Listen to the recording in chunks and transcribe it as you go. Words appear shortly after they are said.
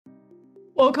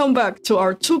Welcome back to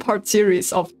our two-part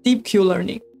series of Deep Q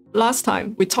learning. Last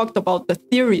time, we talked about the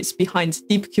theories behind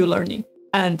Deep Q learning.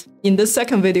 And in this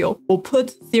second video, we'll put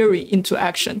theory into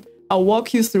action. I'll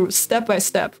walk you through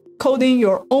step-by-step coding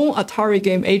your own Atari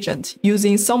game agent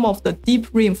using some of the deep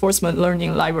reinforcement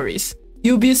learning libraries.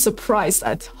 You'll be surprised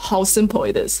at how simple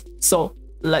it is. So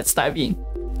let's dive in.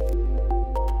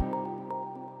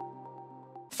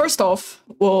 First off,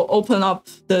 we'll open up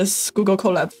this Google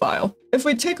Colab file. If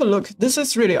we take a look, this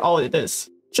is really all it is.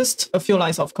 Just a few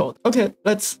lines of code. Okay,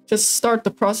 let's just start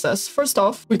the process. First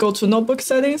off, we go to notebook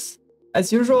settings.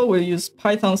 As usual, we use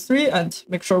Python 3 and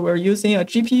make sure we're using a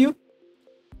GPU.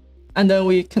 And then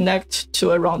we connect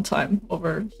to a runtime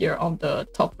over here on the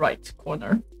top right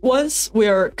corner. Once we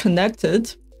are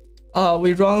connected,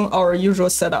 we run our usual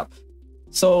setup.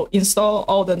 So install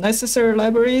all the necessary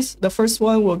libraries. The first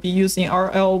one will be using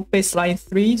RL baseline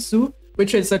 3 zoo,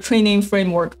 which is a training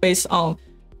framework based on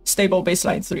stable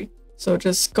baseline 3. So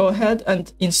just go ahead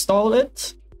and install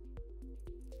it.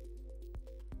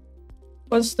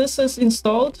 Once this is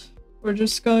installed, we're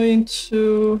just going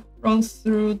to run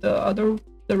through the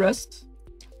rest.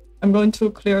 I'm going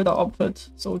to clear the output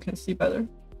so we can see better.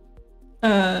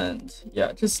 And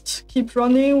yeah, just keep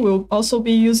running. We'll also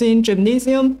be using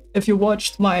Gymnasium. If you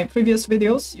watched my previous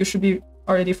videos, you should be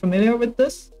already familiar with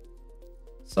this.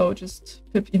 So just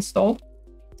pip install.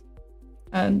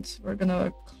 And we're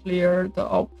gonna clear the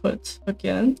output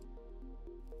again.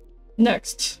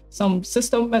 Next, some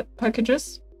system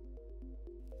packages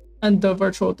and the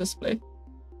virtual display.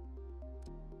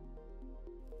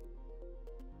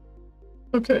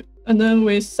 Okay, and then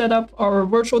we set up our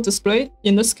virtual display.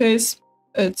 In this case,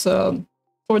 it's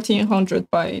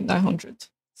 1400 by 900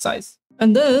 size.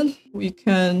 And then we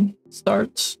can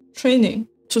start training.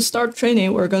 To start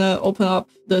training, we're gonna open up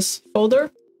this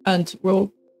folder and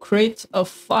we'll create a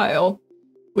file,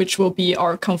 which will be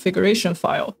our configuration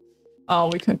file.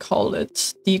 We can call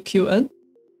it dqn.yml.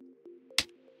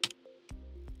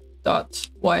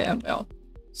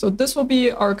 So this will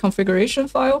be our configuration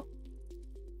file.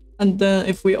 And then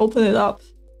if we open it up,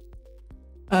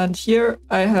 and here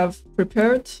I have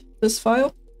prepared this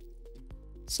file.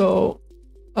 So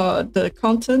the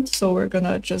content, so we're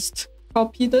gonna just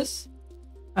copy this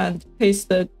and paste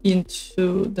it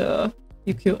into the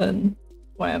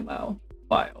dqn.yml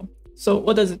file. So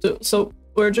what does it do? So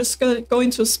we're just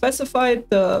going to specify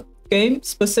the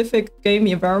specific game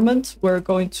environment we're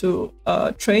going to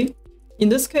train. In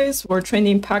this case, we're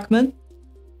training Pac-Man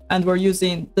and we're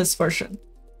using this version.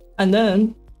 And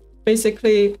then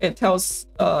basically it tells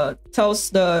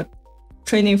the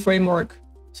training framework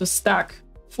to stack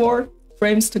 4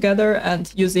 frames together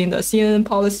and using the CNN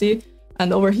policy.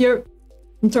 And over here,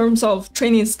 in terms of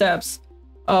training steps,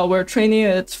 we're training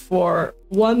it for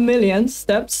 1 million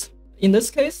steps. In this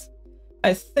case,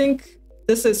 I think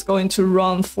this is going to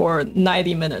run for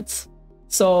 90 minutes.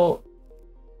 So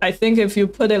I think if you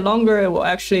put it longer, it will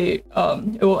actually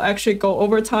go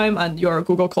over time, and your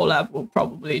Google Colab will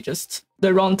probably the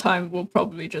runtime will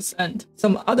probably just end.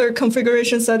 Some other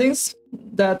configuration settings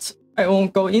that I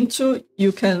won't go into,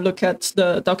 you can look at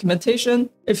the documentation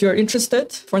if you're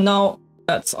interested. For now,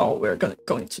 that's all we're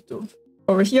going to do.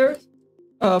 Over here,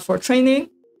 for training,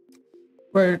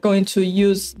 we're going to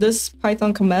use this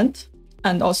Python command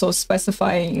and also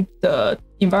specifying the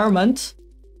environment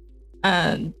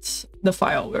and the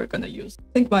file we're going to use. I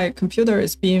think my computer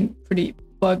is being pretty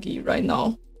buggy right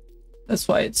now. That's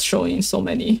why it's showing so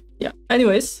many. Yeah.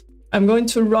 Anyways, I'm going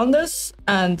to run this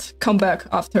and come back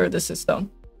after this is done.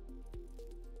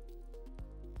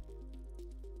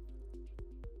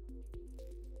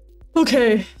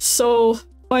 Okay, so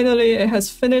finally it has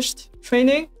finished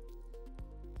training.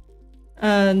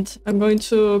 And I'm going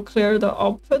to clear the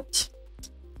output.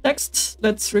 Next,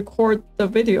 let's record the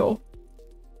video.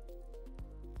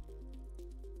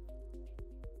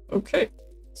 Okay,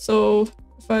 so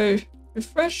if I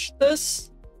refresh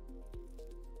this,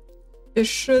 it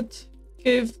should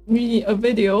give me a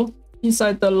video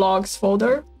inside the logs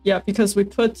folder. Yeah, because we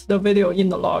put the video in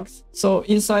the logs. So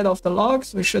inside of the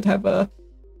logs, we should have a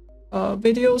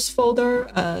videos folder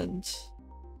and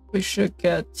we should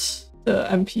get the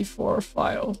MP4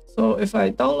 file. So if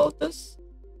I download this,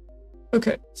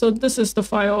 okay, so this is the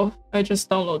file I just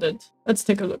downloaded. Let's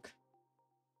take a look.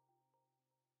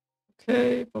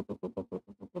 Okay.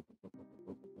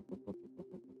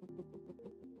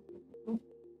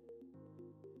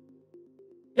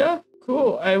 Yeah,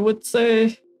 cool. I would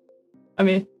say, I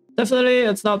mean, definitely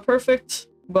it's not perfect,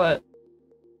 but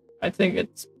I think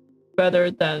it's better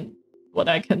than what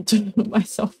I can do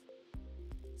myself.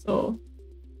 So,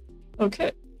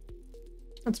 okay.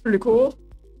 That's pretty cool.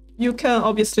 you can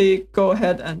obviously go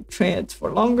ahead and train it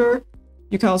for longer.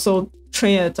 You can also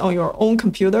train it on your own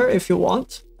computer if you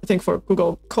want. I think for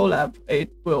Google Colab,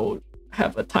 it will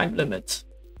have a time limit.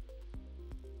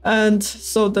 And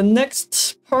so the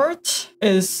next part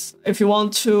is if you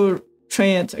want to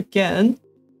train it again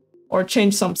or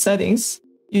change some settings,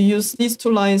 you use these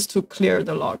two lines to clear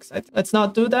the logs. Let's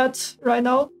not do that right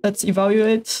now. Let's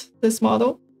evaluate this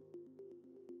model.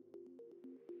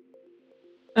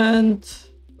 And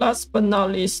last but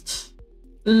not least,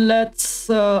 let's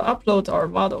upload our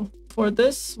model. For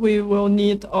this, we will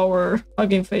need our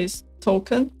Hugging Face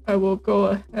token. I will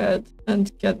go ahead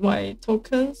and get my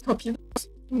tokens, copy this,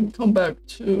 and come back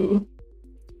to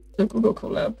the Google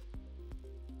Colab.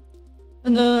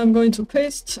 And then I'm going to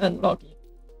paste and log in.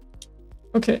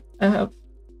 Okay, I have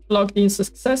logged in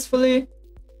successfully.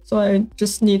 So I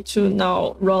just need to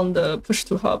now run the push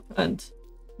to hub. And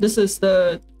this is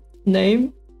the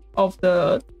name of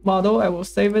the model I will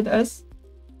save it as.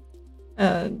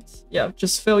 And yeah,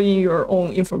 just fill in your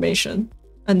own information.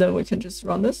 And then we can just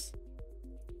run this.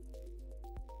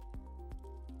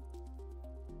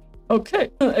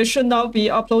 Okay, it should now be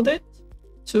uploaded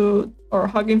to our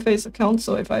Hugging Face account.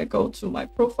 So if I go to my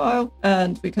profile,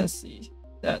 and we can see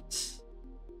that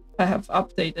I have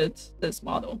updated this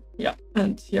model. Yeah,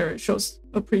 and here it shows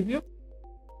a preview.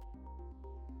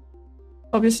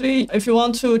 Obviously, if you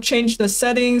want to change the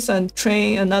settings and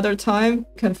train another time,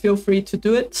 you can feel free to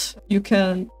do it. You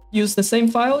can use the same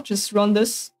file, just run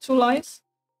this 2 lines.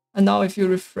 And now if you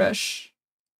refresh,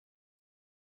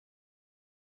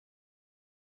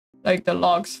 like the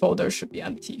logs folder should be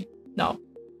empty now.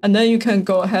 And then you can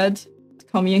go ahead,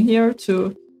 come in here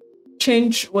to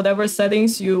change whatever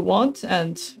settings you want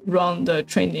and run the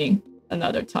training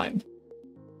another time.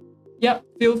 Yeah,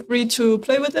 feel free to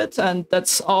play with it. And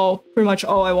that's pretty much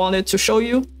all I wanted to show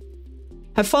you.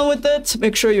 Have fun with it.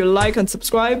 Make sure you like and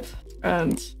subscribe,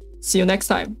 and see you next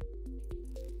time.